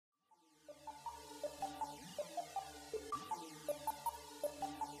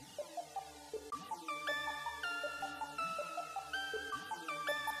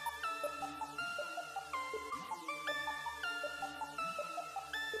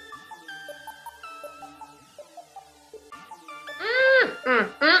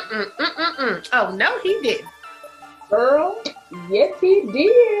Oh, no, he didn't. Girl, yes, he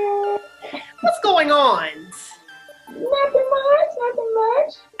did. What's going on? Nothing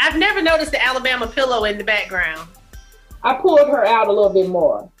much. I've never noticed the Alabama pillow in the background. I pulled her out a little bit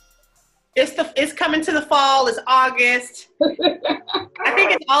more. It's coming to the fall. It's August. I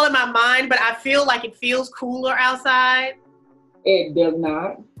think it's all in my mind, but I feel like it feels cooler outside. It does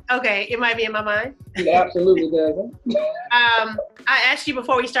not. Okay, it might be in my mind. It absolutely doesn't. I asked you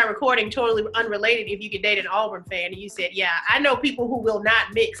before we start recording, totally unrelated, if you could date an Auburn fan, and you said, yeah, I know people who will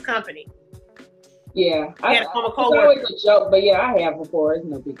not mix company. Yeah. It's always a joke, but yeah, I have before. It's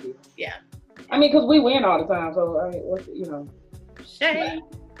no big deal. Yeah. I mean, because we win all the time, so, I mean, Shame.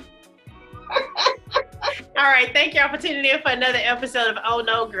 All right, thank y'all for tuning in for another episode of Oh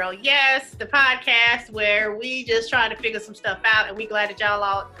No Girl Yes, the podcast where we just trying to figure some stuff out, and we glad that y'all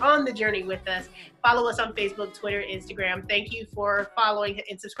are on the journey with us. Follow us on Facebook, Twitter, Instagram. Thank you for following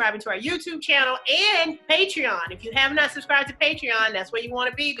and subscribing to our YouTube channel and Patreon. If you have not subscribed to Patreon, that's where you want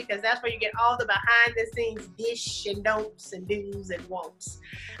to be, because that's where you get all the behind-the-scenes dish and don'ts and do's and won'ts.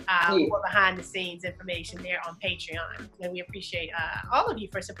 More behind-the-scenes information there on Patreon. And we appreciate all of you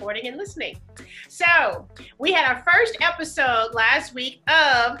for supporting and listening. So, we had our first episode last week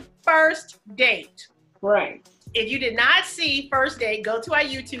of First Date. Right. If you did not see First Date, go to our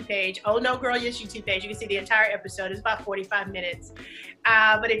YouTube page, Oh No Girl Yes YouTube page. You can see the entire episode. It's about 45 minutes.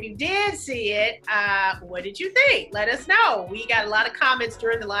 But if you did see it, what did you think? Let us know. We got a lot of comments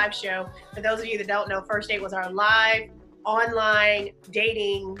during the live show. For those of you that don't know, First Date was our live online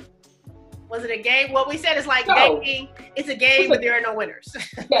dating. Was it a game? What we said is like dating. It's a game, but there are no winners.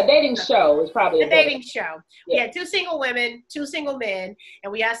 Yeah, dating show is probably a dating show. Yeah. We had 2 single women, 2 single men,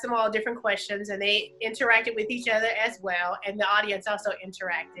 and we asked them all different questions, and they interacted with each other as well, and the audience also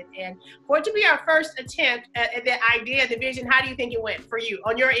interacted. And for it to be our first attempt at the idea, the vision, how do you think it went for you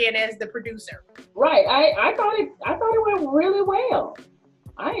on your end as the producer? Right. I thought it went really well.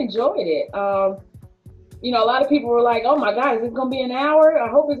 I enjoyed it. A lot of people were like, oh my God, is this going to be an hour? I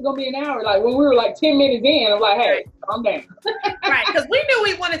hope it's going to be an hour. Like when we were like 10 minutes in, I'm like, hey, calm down. Right, because we knew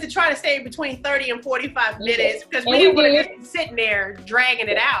we wanted to try to stay between 30 and 45 minutes because we didn't want to just be sitting there dragging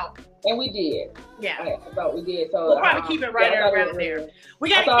it out. And we did. Yeah. I thought we did. So we'll probably keep it right around there. We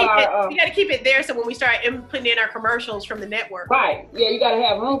got to keep it there so when we start putting in our commercials from the network. Right. Yeah, you got to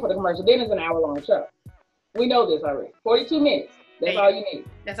have room for the commercial. Then it's an hour-long show. We know this already. 42 minutes. That's all you need.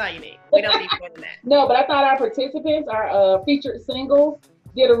 That's all you need. We don't need more than that. No, but I thought our participants, our featured singles,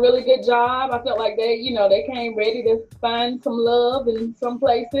 did a really good job. I felt like they came ready to find some love in some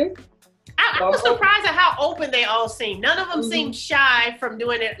places. I was surprised at how open they all seemed. None of them seemed shy from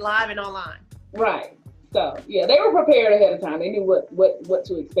doing it live and online. Right. So, yeah, they were prepared ahead of time. They knew what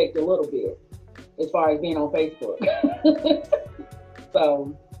to expect a little bit as far as being on Facebook.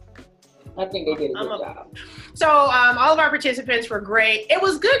 So, I think they did a good job. So all of our participants were great. It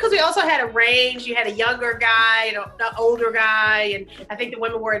was good because we also had a range. You had a younger guy and an older guy, and I think the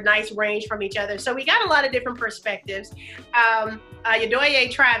women were a nice range from each other. So we got a lot of different perspectives.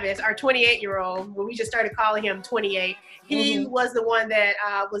 Yadoye Travis, our 28-year-old, when we just started calling him 28, he was the one that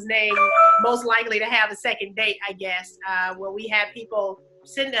was named most likely to have a second date, I guess, where we had people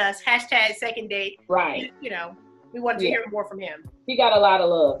send us #2nddate. Right. We wanted to hear more from him. He got a lot of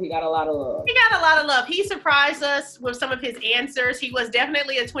love. He surprised us with some of his answers. He was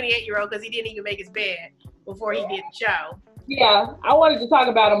definitely a 28-year-old because he didn't even make his bed before he did the show. Yeah, I wanted to talk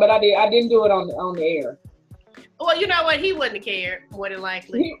about him, but I didn't do it on the air. Well, you know what? He wouldn't have cared, more than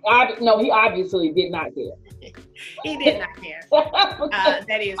likely. He obviously did not care. He did not care.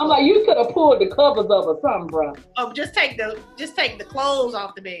 That is. I'm like, you could have pulled the covers up or something, bro. Oh, just take the clothes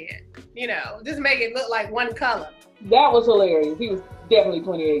off the bed. Just make it look like one color. That was hilarious. He was definitely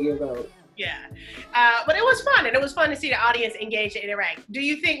 28 years old. Yeah. But it was fun, and it was fun to see the audience engage and interact. Do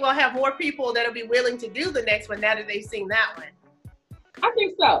you think we'll have more people that'll be willing to do the next one now that they've seen that one? I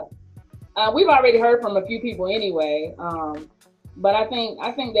think so. We've already heard from a few people anyway, but I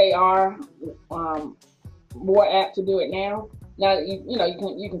think they are more apt to do it now. Now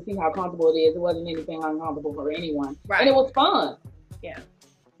you can see how comfortable it is. It wasn't anything uncomfortable for anyone, right. And it was fun. Yeah.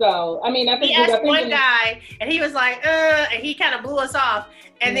 So I mean, I think he asked one guy, and he was like, and he kind of blew us off.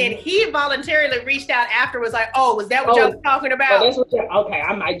 And then he voluntarily reached out afterwards, like, "Oh, was that what y'all was talking about?" That's what okay,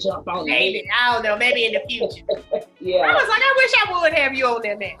 I might jump on maybe. I don't know. Maybe in the future. Yeah. I was like, I wish I would have you on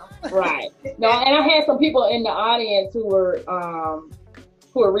there now. Right. No, and I had some people in the audience who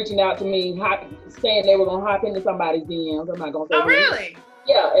were reaching out to me, saying they were gonna hop into somebody's DMs. I'm not gonna say. Oh, really?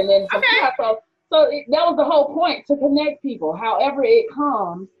 Yeah, and then that was the whole point, to connect people. However it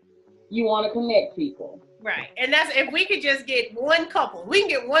comes, you want to connect people. Right. And that's, if we could just get one couple, we can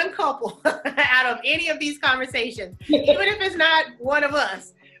get one couple out of any of these conversations, even if it's not one of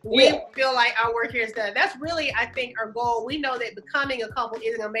us, we feel like our work here is done. That's really, I think, our goal. We know that becoming a couple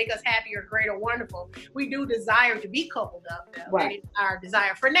isn't going to make us happy or great or wonderful. We do desire to be coupled up, though. Right. Our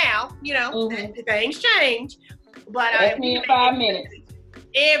desire for now, you know, things change. But that's me in 5 minutes.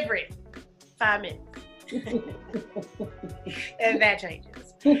 Every 5 minutes. And that changes.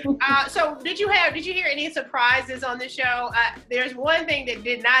 So did you hear any surprises on the show? There's one thing that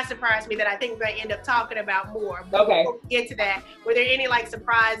did not surprise me that I think we're going to end up talking about more. But before we get to that, were there any like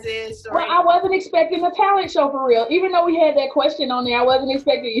surprises? Or I wasn't expecting a talent show for real. Even though we had that question on there, I wasn't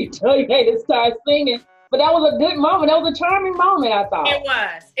expecting you to start singing. But that was a good moment. That was a charming moment, I thought. It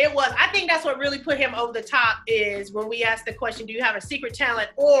was. I think that's what really put him over the top is when we asked the question, do you have a secret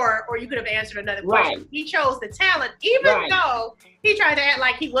talent? Or you could have answered another question. Right. He chose the talent, even though he tried to act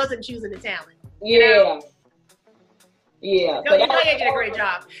like he wasn't choosing the talent. You know? Yeah. Udoye did a great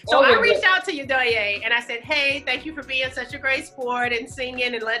job. So I reached out to Udoye and I said, hey, thank you for being such a great sport and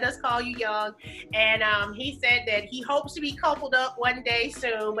singing and letting us call you young. And he said that he hopes to be coupled up one day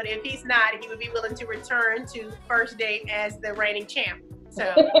soon, but if he's not, he would be willing to return to First Date as the reigning champ.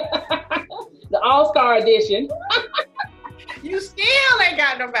 So the All-Star edition. You still ain't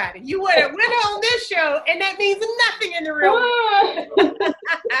got nobody. You would have went on this show, and that means nothing in the room.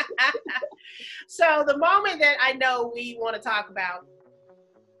 So the moment that I know we want to talk about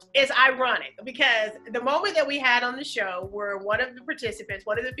is ironic because the moment that we had on the show where one of the participants,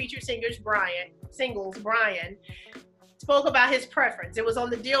 one of the featured singers, Brian, spoke about his preference. It was on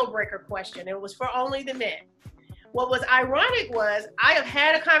the deal breaker question. It was for only the men. What was ironic was I have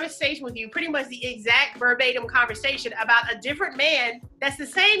had a conversation with you, pretty much the exact verbatim conversation about a different man that's the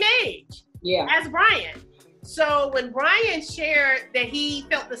same age as Brian. So when Brian shared that he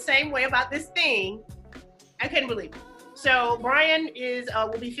felt the same way about this thing, I couldn't believe it. So Brian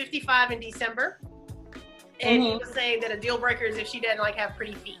will be 55 in December. And he was saying that a deal breaker is if she doesn't like have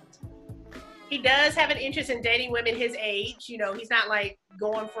pretty feet. He does have an interest in dating women his age. You know, he's not like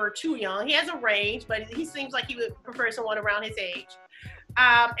going for too young. He has a range, but he seems like he would prefer someone around his age.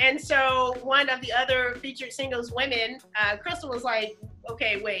 And so one of the other featured singles women, Crystal, was like,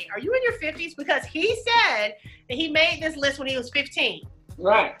 okay, wait, are you in your 50s? Because he said that he made this list when he was 15.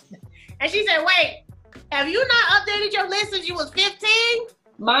 Right. And she said, wait, have you not updated your list since you was 15?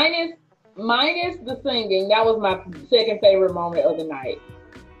 Minus the singing. That was my second favorite moment of the night.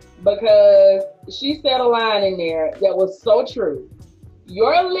 Because she said a line in there that was so true.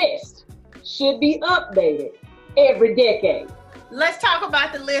 Your list should be updated every decade. Let's talk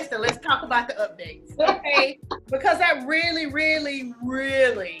about the list and let's talk about the updates, okay? Because that really, really,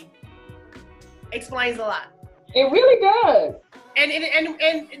 really explains a lot. It really does. And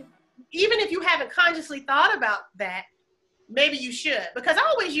even if you haven't consciously thought about that, maybe you should. Because I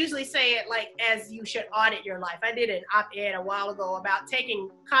always usually say it like as you should audit your life. I did an op-ed a while ago about taking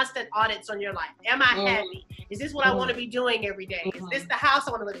constant audits on your life. Am I happy? Is this what I want to be doing every day? Is this the house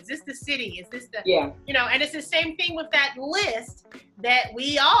I want to live in? Is this the city? Is this the, you know, and it's the same thing with that list that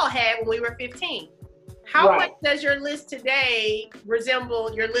we all had when we were 15. How much does your list today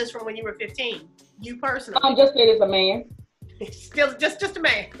resemble your list from when you were 15? You personally? I'm just that as a man. Still just a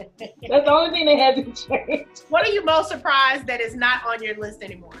man. That's the only thing that hasn't changed. What are you most surprised that is not on your list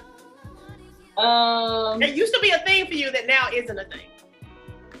anymore? It used to be a thing for you that now isn't a thing.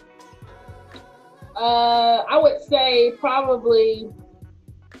 I would say probably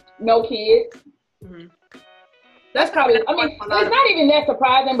no kids. That's probably, I mean, it's not even that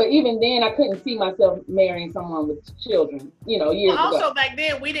surprising, but even then I couldn't see myself marrying someone with children, you know, years ago. Also back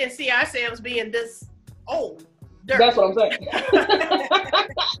then we didn't see ourselves being this old. That's what I'm saying.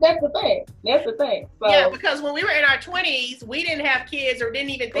 That's the thing. So, yeah, because when we were in our 20s, we didn't have kids or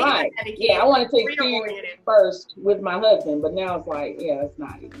didn't even think about having kids. Yeah, I want to take kids first with my husband, but now it's like, it's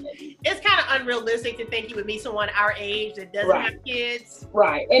not even that easy. It's kind of unrealistic to think you would meet someone our age that doesn't have kids.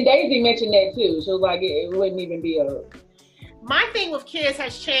 Right, and Daisy mentioned that too. She was like, it wouldn't even be a... My thing with kids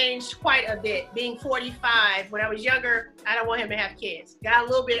has changed quite a bit. Being 45, when I was younger, I don't want him to have kids. Got a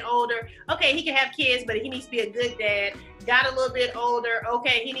little bit older, okay, he can have kids, but he needs to be a good dad. Got a little bit older,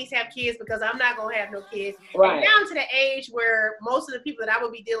 okay, he needs to have kids because I'm not gonna have no kids. Right. And down to the age where most of the people that I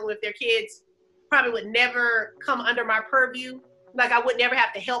would be dealing with, their kids probably would never come under my purview. Like I would never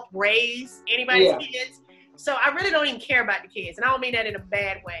have to help raise anybody's kids. So I really don't even care about the kids. And I don't mean that in a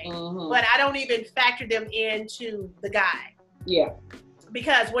bad way, but I don't even factor them into the guy. Yeah.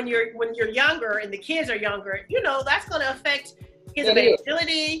 Because when you're younger and the kids are younger, you know, that's going to affect his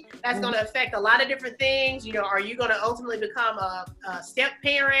availability. That's going to affect a lot of different things. You know, are you going to ultimately become a step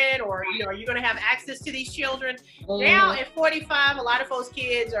parent, or, you know, are you going to have access to these children? Now at 45, a lot of folks'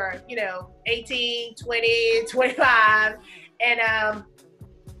 kids are, you know, 18, 20, 25, and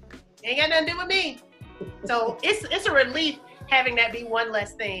ain't got nothing to do with me. So it's a relief having that be one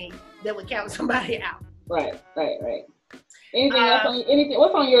less thing that would count somebody out. Right. Anything else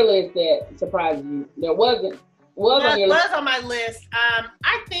what's on your list that surprised you? There was on your list? Was on my list.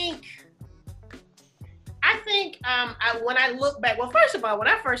 I think when I look back, well, first of all, when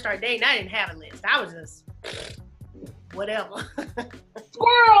I first started dating, I didn't have a list. I was just whatever.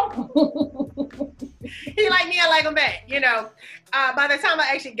 Squirrel. He like me, I like him back, you know. By the time I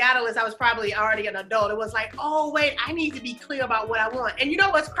actually got a list, I was probably already an adult. It was like, oh wait, I need to be clear about what I want. And you know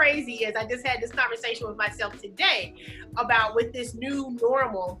what's crazy is I just had this conversation with myself today about with this new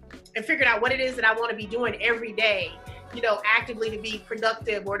normal and figuring out what it is that I want to be doing every day, you know, actively to be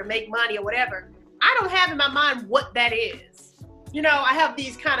productive or to make money or whatever. I don't have in my mind what that is. You know, I have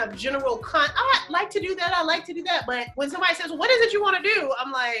these kind of general I like to do that, I like to do that. But when somebody says, well, what is it you want to do?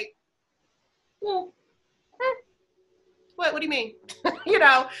 I'm like, what do you mean? You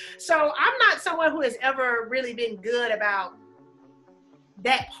know, so I'm not someone who has ever really been good about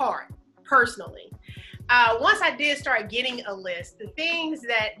that part personally. Once I did start getting a list, the things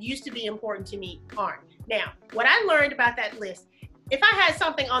that used to be important to me aren't. Now, what I learned about that list, if I had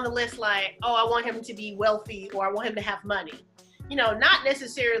something on the list like, oh, I want him to be wealthy or I want him to have money, you know, not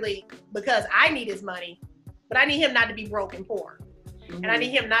necessarily because I need his money, but I need him not to be broke and poor. And I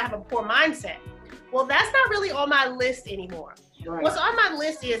need him not to have a poor mindset. Well, that's not really on my list anymore. Right. What's on my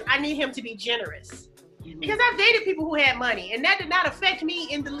list is I need him to be generous. Because I've dated people who had money, and that did not affect me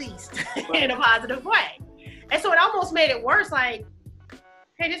in the least in a positive way. And so it almost made it worse, like,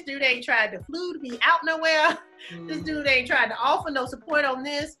 hey, this dude ain't tried to flew to be out nowhere. This dude ain't tried to offer no support on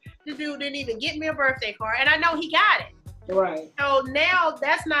this. This dude didn't even get me a birthday card, and I know he got it. Right. So now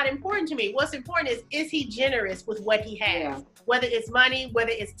that's not important to me. What's important is he generous with what he has? Yeah. Whether it's money,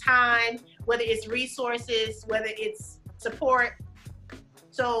 whether it's time, whether it's resources, whether it's support.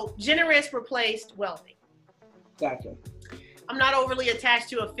 So generous replaced wealthy. Gotcha. I'm not overly attached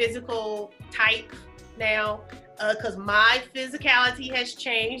to a physical type now because my physicality has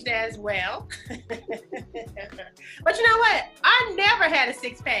changed as well. But you know what? I never had a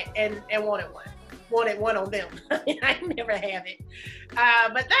six-pack and wanted one. Wanted one on them. I never have it.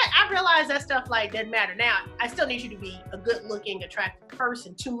 But that I realize that stuff like doesn't matter. Now, I still need you to be a good-looking, attractive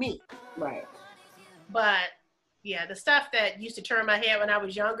person to me. Right. But yeah, the stuff that used to turn my head when I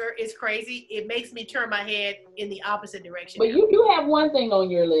was younger is crazy. It makes me turn my head in the opposite direction. But you do have one thing on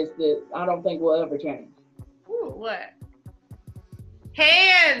your list that I don't think will ever change. Ooh, what?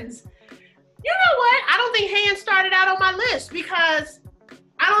 Hands. You know what? I don't think hands started out on my list because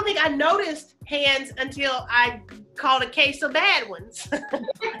I don't think I noticed hands until I caught a case of bad ones.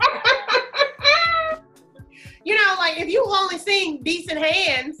 You know, like if you've only seen decent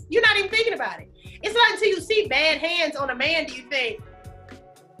hands, you're not even thinking about it. It's not until you see bad hands on a man do you think.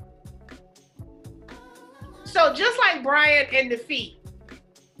 So just like Brian and the feet,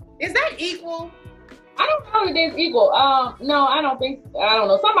 is that equal? I don't know that it's equal. No, I don't think. I don't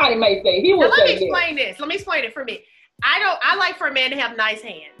know. Somebody may say he will. Let me explain this. Let me explain it for me. I like for a man to have nice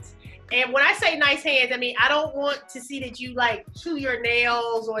hands. And when I say nice hands, I mean, I don't want to see that you like chew your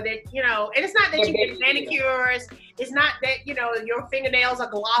nails or that, you know, and it's not that you get manicures. It's not that, you know, your fingernails are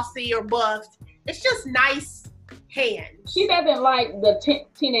glossy or buffed. It's just nice hands. She doesn't like the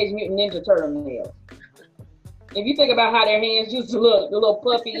Teenage Mutant Ninja Turtle nails. If you think about how their hands used to look, the little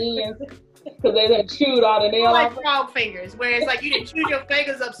puffy ends, because they done chewed all the nails like off. Frog fingers, where it's like you didn't chew your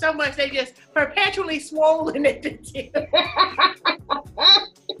fingers up so much they just perpetually swollen at the tip.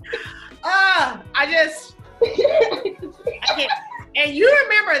 I can't. And you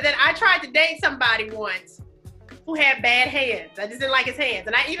remember that I tried to date somebody once who had bad hands. I just didn't like his hands.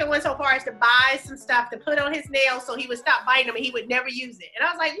 And I even went so far as to buy some stuff to put on his nails so he would stop biting them and he would never use it. And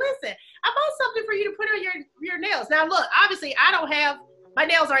I was like, listen, I bought something for you to put on your nails. Now look, obviously I don't have, my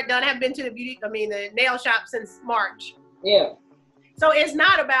nails aren't done. I haven't been to the nail shop since March. Yeah. So it's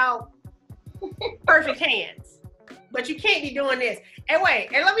not about perfect hands, but you can't be doing this. And wait,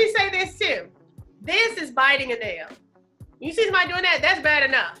 and let me say this too. This is biting a nail. You see somebody doing that, that's bad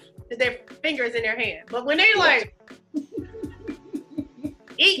enough. Because their fingers in their hand. But when they like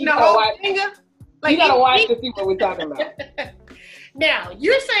eating the whole finger. Like, you gotta watch to see what we're talking about. Now,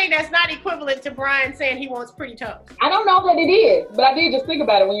 you're saying that's not equivalent to Brian saying he wants pretty toes. I don't know that it is, but I did just think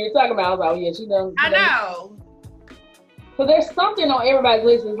about it when you were talking about it. I was like, oh yeah, she does. I know. So there's something on everybody's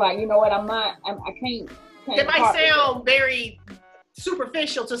list that's like, you know what, I can't it might sound very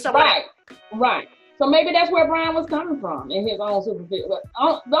superficial to someone else. Right. So maybe that's where Brian was coming from in his own superficial. But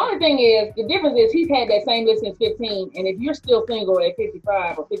the only thing is, the difference is he's had that same list since 15, and if you're still single at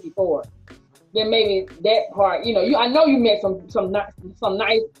 55 or 54, then maybe that part, I know you met some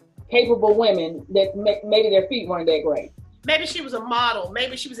nice, capable women that maybe their feet weren't that great. Maybe she was a model.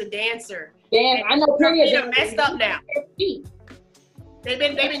 Maybe she was a dancer. I know plenty of them messed up now. They've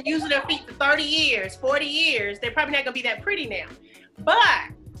been using their feet for 30 years, 40 years. They're probably not gonna be that pretty now. But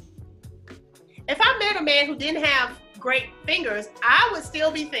if I met a man who didn't have great fingers, I would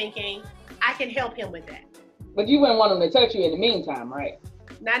still be thinking I can help him with that. But you wouldn't want him to touch you in the meantime, right?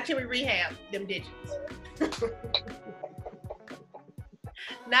 Not until we rehab them digits.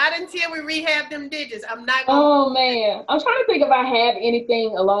 Not until we rehab them digits. I'm not gonna... Oh man, I'm trying to think if I have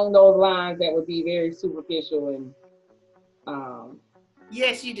anything along those lines that would be very superficial and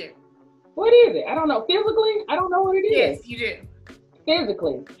Yes, you do. What is it? I don't know. Physically? I don't know what it is. Yes, you do.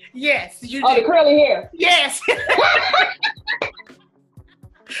 Physically? Yes, you do. Oh, the curly hair? Yes. I'm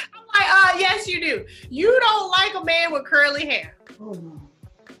like, yes, you do. You don't like a man with curly hair. Oh.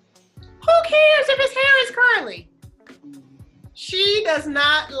 Who cares if his hair is curly? She does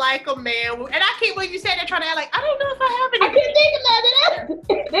not like a man with, and I can't believe you said that trying to act like, I don't know if I have any. I couldn't think of that.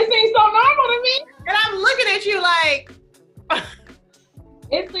 This seems so normal to me. And I'm looking at you like...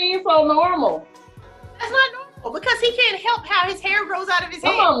 It seems so normal. That's not normal because he can't help how his hair grows out of his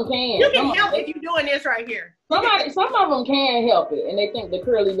head. Some of them can. You can help if you're doing this right here. Some of them can help it, and they think the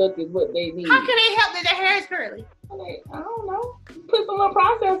curly look is what they need. How can they help that their hair is curly? I don't know. Put some little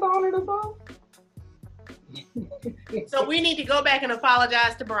process on it or something. So we need to go back and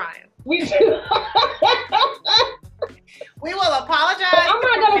apologize to Brian. We do. We will apologize. But I'm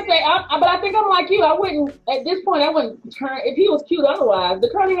not gonna say. But I think I'm like you. I wouldn't at this point. I wouldn't turn if he was cute. Otherwise, the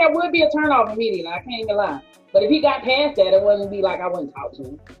curly hair would be a turn off immediately. I can't even lie. But if he got past that, it wouldn't be like I wouldn't talk to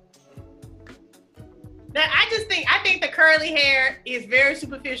him. Now I think the curly hair is very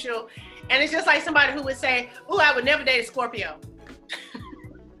superficial, and it's just like somebody who would say, "Ooh, I would never date a Scorpio."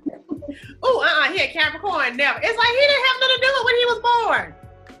 Ooh, he had Capricorn, never. It's like he didn't have nothing to do with when he was born.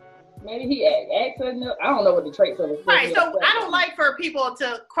 Maybe he acted. I don't know what the traits of it. Right, so I don't like for people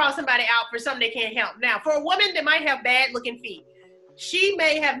to cross somebody out for something they can't help. Now, for a woman that might have bad looking feet, she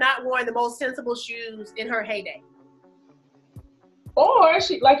may have not worn the most sensible shoes in her heyday. Or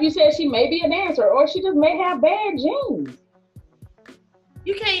she, like you said, she may be a dancer, or she just may have bad genes.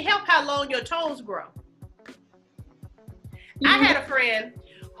 You can't help how long your toes grow. Mm-hmm. I had a friend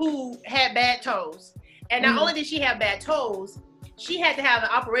who had bad toes, and not only did she have bad toes, she had to have an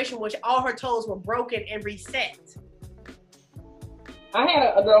operation where all her toes were broken and reset. I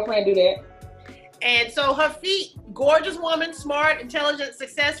had a girlfriend do that. And so her feet, gorgeous woman, smart, intelligent,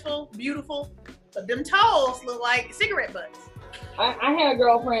 successful, beautiful, but them toes look like cigarette butts. I had a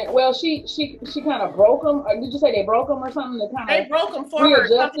girlfriend. Well, she kind of broke them. Or did you say they broke them or something? They broke them for her,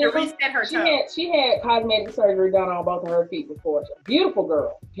 something to reset her toes. She had cosmetic surgery done on both of her feet before. Beautiful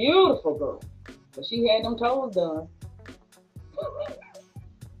girl. But she had them toes done.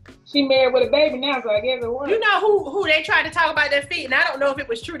 She married with a baby now, so I guess it worked. You know who they tried to talk about their feet, and I don't know if it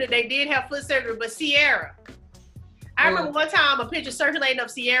was true that they did have foot surgery, but Sierra. I remember one time a picture circulating of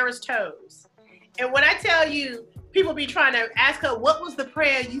Sierra's toes. And when I tell you, people be trying to ask her, what was the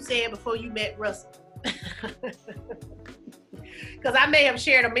prayer you said before you met Russell? Because I may have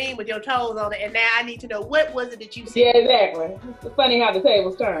shared a meme with your toes on it, and now I need to know what was it that you said. Yeah, exactly. It's funny how the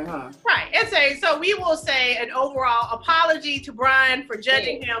tables turn, huh? Right. And so we will say an overall apology to Brian for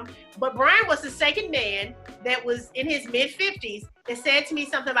judging him. But Brian was the second man that was in his mid-50s that said to me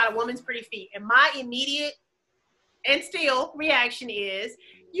something about a woman's pretty feet. And my immediate and still reaction is,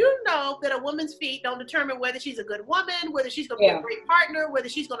 you know that a woman's feet don't determine whether she's a good woman, whether she's going to be a great partner, whether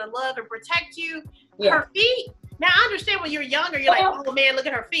she's going to love and protect you. Her feet. Now, I understand when you're younger, you're like, oh, man, look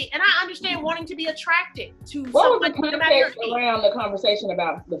at her feet. And I understand wanting to be attracted to someone. What was the context around the conversation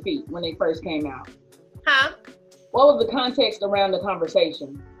about the feet when they first came out? Huh? What was the context around the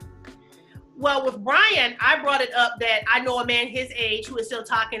conversation? Well, with Brian, I brought it up that I know a man his age who is still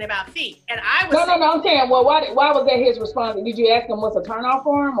talking about feet. And I was No, I'm saying, well, why was that his response? Did you ask him what's a turnoff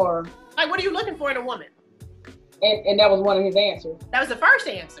for him, or? Like, what are you looking for in a woman? And that was one of his answers. That was the first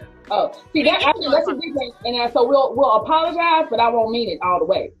answer. Oh, see, that's a difference. And so we'll apologize, but I won't mean it all the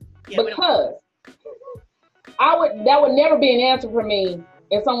way. Yeah, because that would never be an answer for me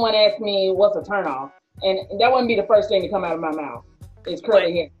if someone asked me what's a turnoff. And that wouldn't be the first thing to come out of my mouth. It's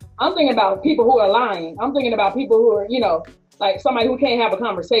curly hair. I'm thinking about people who are lying. I'm thinking about people who are, like somebody who can't have a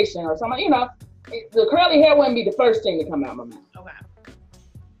conversation or somebody, the curly hair wouldn't be the first thing to come out of my mouth. Okay.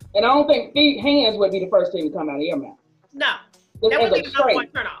 And I don't think hands would be the first thing to come out of your mouth. No. Just That as would a be the number one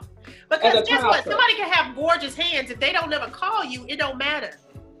trait. turnoff. Because guess what? trait. Somebody can have gorgeous hands. If they don't never call you, it don't matter.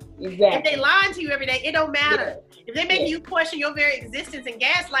 Exactly. If they lying to you every day, it don't matter. Yeah. If they make you question your very existence and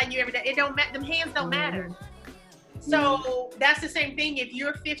gaslighting you every day, it don't matter. Them hands don't matter. So that's the same thing. If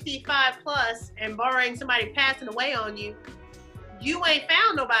you're 55 plus and barring somebody passing away on you, you ain't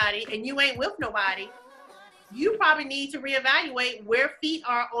found nobody and you ain't with nobody. You probably need to reevaluate where feet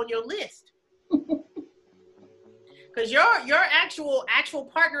are on your list. Because your actual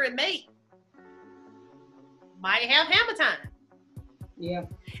partner and mate might have hammer time. Yeah.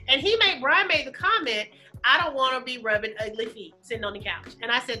 And Brian made the comment, I don't want to be rubbing ugly feet sitting on the couch.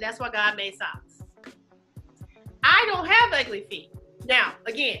 And I said, that's why God made socks. I don't have ugly feet. Now,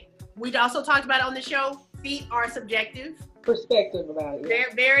 again, we also talked about it on the show, feet are subjective. Perspective about it.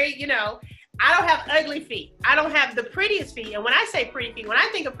 Yeah. Very, I don't have ugly feet. I don't have the prettiest feet. And when I say pretty feet, when I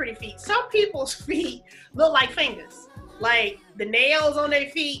think of pretty feet, some people's feet look like fingers. Like the nails on their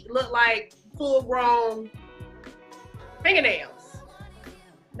feet look like full-grown fingernails.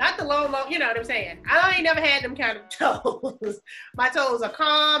 Not the long, you know what I'm saying? I ain't never had them kind of toes. My toes are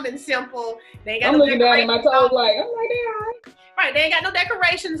calm and simple. They ain't got I'm no looking down at my toes on. like, I'm like, yeah. Right, they ain't got no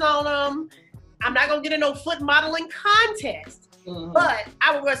decorations on them. I'm not gonna get in no foot modeling contest. But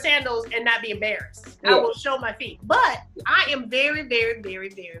I will wear sandals and not be embarrassed. Yeah. I will show my feet. But I am very, very, very,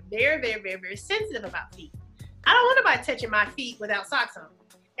 very, very, very, very, very sensitive about feet. I don't want nobody touching my feet without socks on.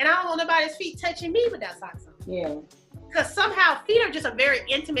 And I don't want nobody's feet touching me without socks on. Yeah. Because somehow feet are just a very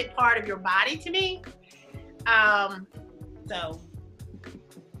intimate part of your body to me. So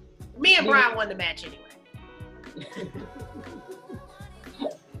me and Brian won the match anyway.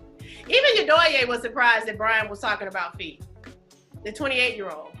 Even Yadoye was surprised that Brian was talking about feet. The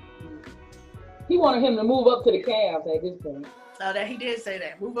 28-year-old. He wanted him to move up to the calves at this point. Oh, that he did say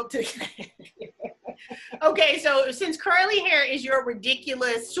that. Move up to the calves. Okay, so since curly hair is your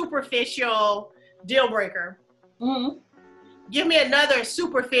ridiculous, superficial deal breaker, give me another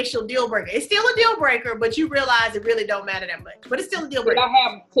superficial deal breaker. It's still a deal breaker, but you realize it really don't matter that much. But it's still a deal breaker. That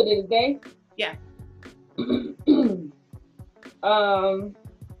I have to this day? Yeah.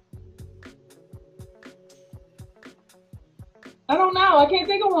 I don't know. I can't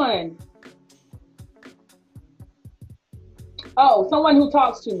think of one. Oh, someone who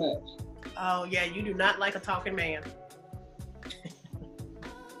talks too much. Oh, yeah. You do not like a talking man.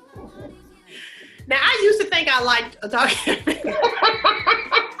 Now, I used to think I liked a talking man.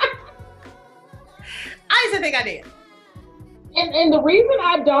 I used to think I did. And the reason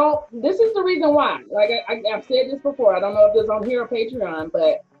I don't, this is the reason why. Like I've said this before. I don't know if it's on here or Patreon,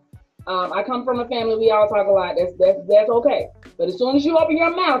 but I come from a family, we all talk a lot. That's okay. But as soon as you open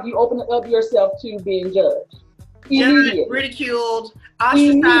your mouth, you open up yourself to being judged. Judged, ridiculed,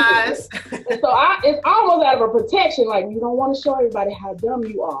 ostracized. And so it's almost out of a protection, like you don't want to show everybody how dumb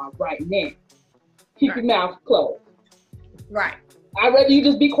you are right now. Keep your mouth closed. Right. I'd rather you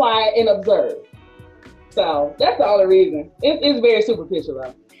just be quiet and observe. So that's the only reason. It's very superficial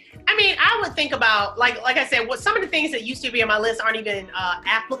though. I mean, I would think about, like I said, what some of the things that used to be on my list aren't even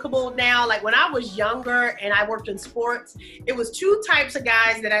applicable now. Like when I was younger and I worked in sports, it was two types of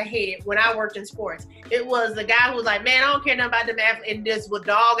guys that I hated when I worked in sports. It was the guy who was like, man, I don't care nothing about them athletes, and just would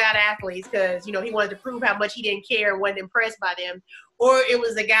dog out athletes because, he wanted to prove how much he didn't care and wasn't impressed by them. Or it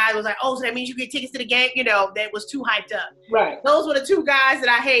was the guy who was like, oh, so that means you get tickets to the game, that was too hyped up. Right. Those were the two guys that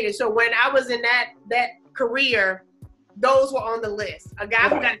I hated. So when I was in that career, those were on the list. A guy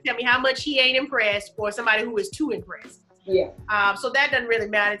who got to tell me how much he ain't impressed, or somebody who is too impressed. Yeah. So that doesn't really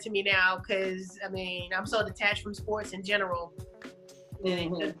matter to me now because, I'm so detached from sports in general.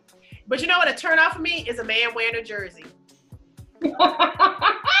 Mm-hmm. But you know what a turn off for me is a man wearing a jersey.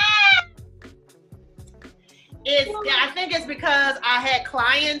 I think it's because I had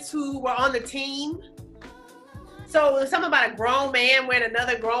clients who were on the team. So it's something about a grown man wearing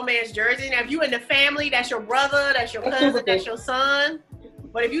another grown man's jersey. Now, if you in the family, that's your brother, that's your cousin, that's your son.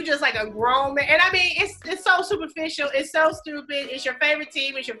 But if you just like a grown man, and it's so superficial, it's so stupid. It's your favorite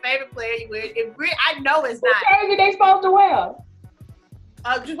team, it's your favorite player. I know it's not. What jersey they supposed to wear?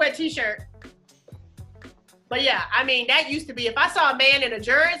 Just wear a t-shirt. But yeah, that used to be, if I saw a man in a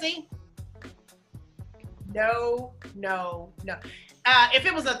jersey, no. If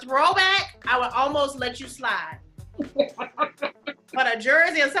it was a throwback, I would almost let you slide. But a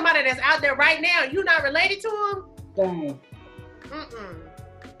jersey of somebody that's out there right now, you're not related to them? Dang.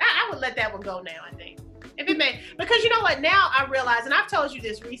 I would let that one go now, I think. Because you know what, now I realize, and I've told you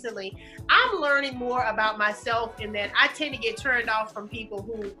this recently, I'm learning more about myself in that I tend to get turned off from people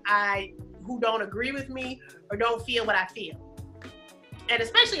who don't agree with me or don't feel what I feel. and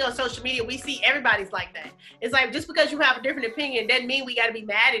especially on social media, we see everybody's like that. It's like, just because you have a different opinion doesn't mean we got to be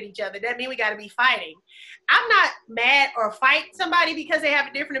mad at each other. Doesn't mean we got to be fighting. I'm not mad or fight somebody because they have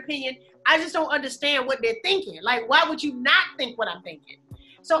a different opinion. I just don't understand what they're thinking. Like, why would you not think what I'm thinking?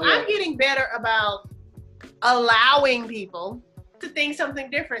 So I'm getting better about allowing people to think something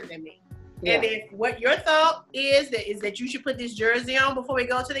different than me. Yeah. And if what your thought is that you should put this jersey on before we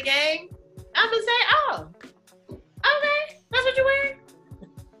go to the game, I'm gonna say, oh, okay, that's what you're wearing.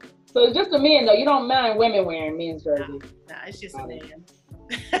 So it's just the men though. You don't mind women wearing men's jerseys. No, it's just a man.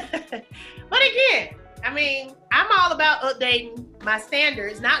 But again, I mean, I'm all about updating my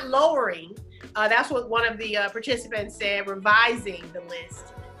standards, not lowering. That's what one of the participants said, revising the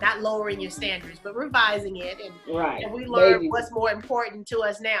list. Not lowering your standards, but revising it. And we learn what's more important to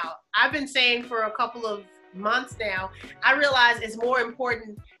us now. I've been saying for a couple of months now, I realize it's more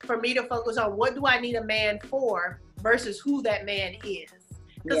important for me to focus on what do I need a man for versus who that man is.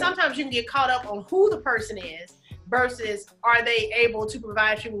 Because sometimes you can get caught up on who the person is versus are they able to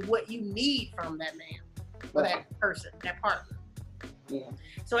provide you with what you need from that man or that person, that partner. Yeah.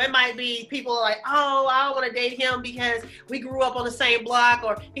 So it might be people are like, oh, I don't want to date him because we grew up on the same block,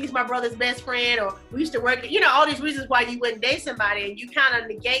 or he's my brother's best friend, or we used to work, all these reasons why you wouldn't date somebody, and you kind of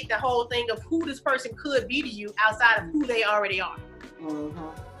negate the whole thing of who this person could be to you outside of who they already are. Mm-hmm.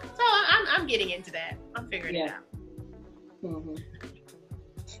 So I'm getting into that. I'm figuring it out. Mm-hmm.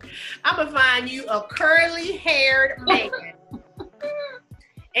 I'm going to find you a curly-haired man. And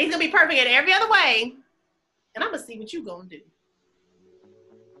he's going to be perfect in every other way, and I'm going to see what you're going to do.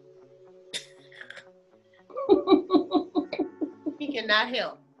 He cannot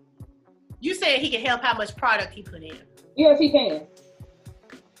help. You said he can help how much product he put in. Yes, he can.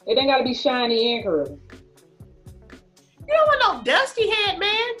 It ain't got to be shiny and curly. You don't want no dusty head,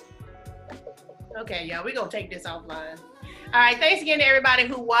 man. Okay, y'all, we're going to take this offline. All right, thanks again to everybody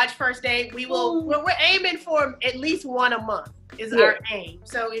who watched First Date. We're aiming for at least one a month is our aim.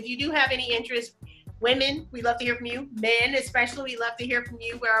 So if you do have any interest, women, we love to hear from you. Men, especially, we love to hear from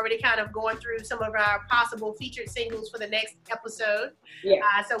you. We're already kind of going through some of our possible featured singles for the next episode. Yeah.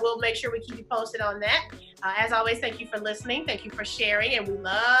 So we'll make sure we keep you posted on that. As always, thank you for listening. Thank you for sharing. And we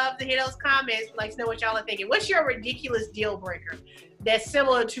love to hear those comments. We'd like to know what y'all are thinking. What's your ridiculous deal breaker that's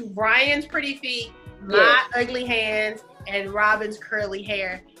similar to Brian's pretty feet, my ugly hands, and Robin's curly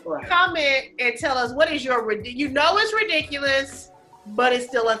hair? Right. Comment and tell us what is your, it's ridiculous, but it's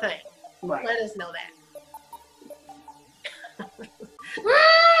still a thing. Right. Let us know that.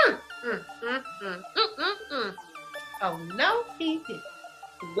 Oh, no, he didn't.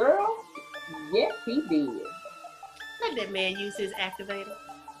 Girl, yes, he did. Let that man use his activator.